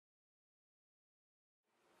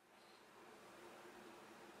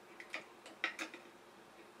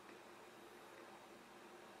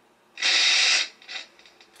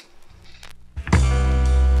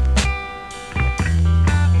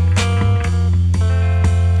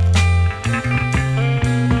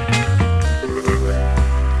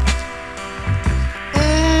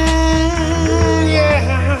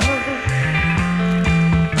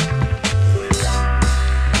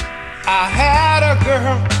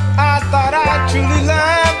thought I truly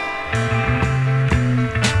loved,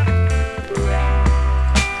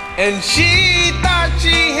 and she thought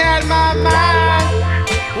she had my mind,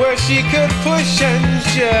 where she could push and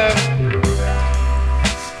shove.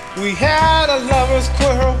 We had a lover's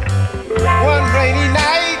quarrel one rainy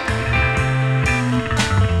night.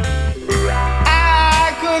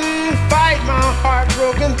 I couldn't fight my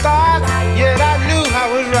heartbroken thoughts, yet I knew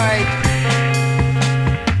I was right.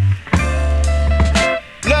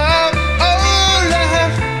 Love, oh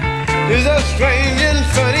love, is a strange and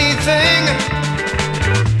funny thing.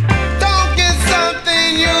 Don't get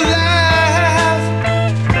something you love,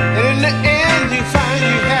 and in the end you find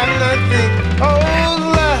you have nothing. Oh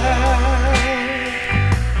love,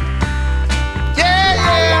 yeah,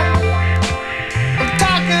 yeah, I'm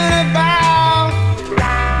talking about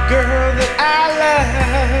girl that I love.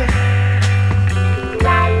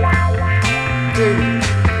 Dude.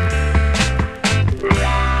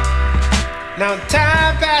 Now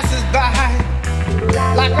time passes by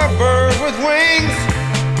like a bird with wings.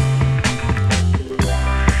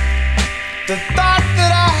 The thought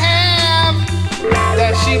that I have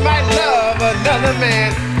that she might love another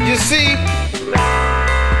man. You see,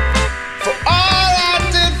 for all I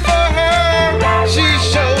did for her, she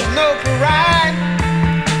shows no pride.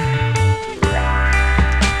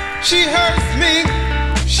 She hurts me,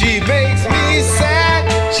 she makes me sad,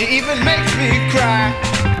 she even makes me cry.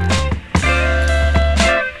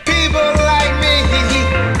 People like me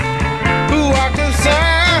who are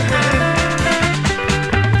concerned,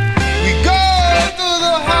 we go through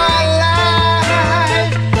the hard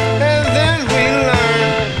life and then we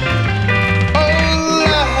learn. Oh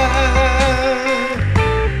love,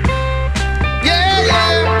 yeah,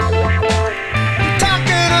 yeah, I'm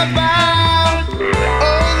talking about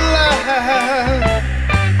oh love.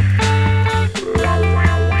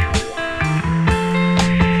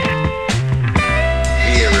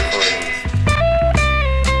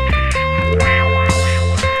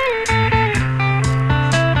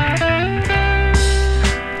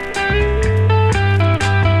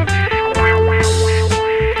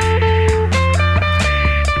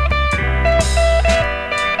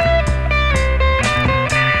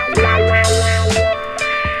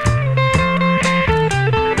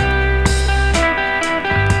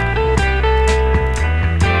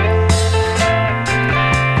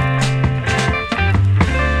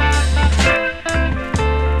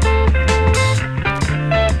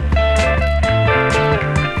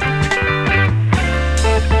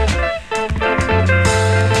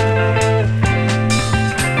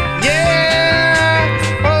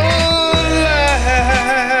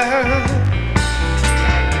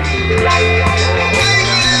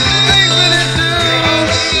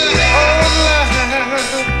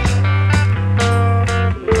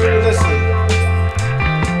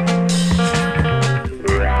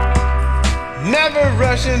 Never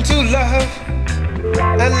rush into love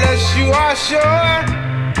unless you are sure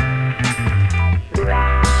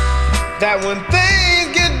that when things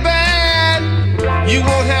get bad, you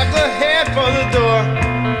won't have to head for the door.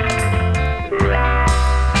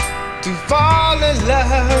 To fall in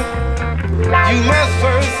love, you must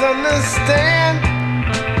first understand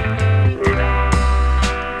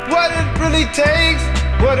what it really takes,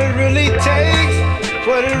 what it really takes,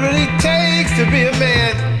 what it really takes to be a man.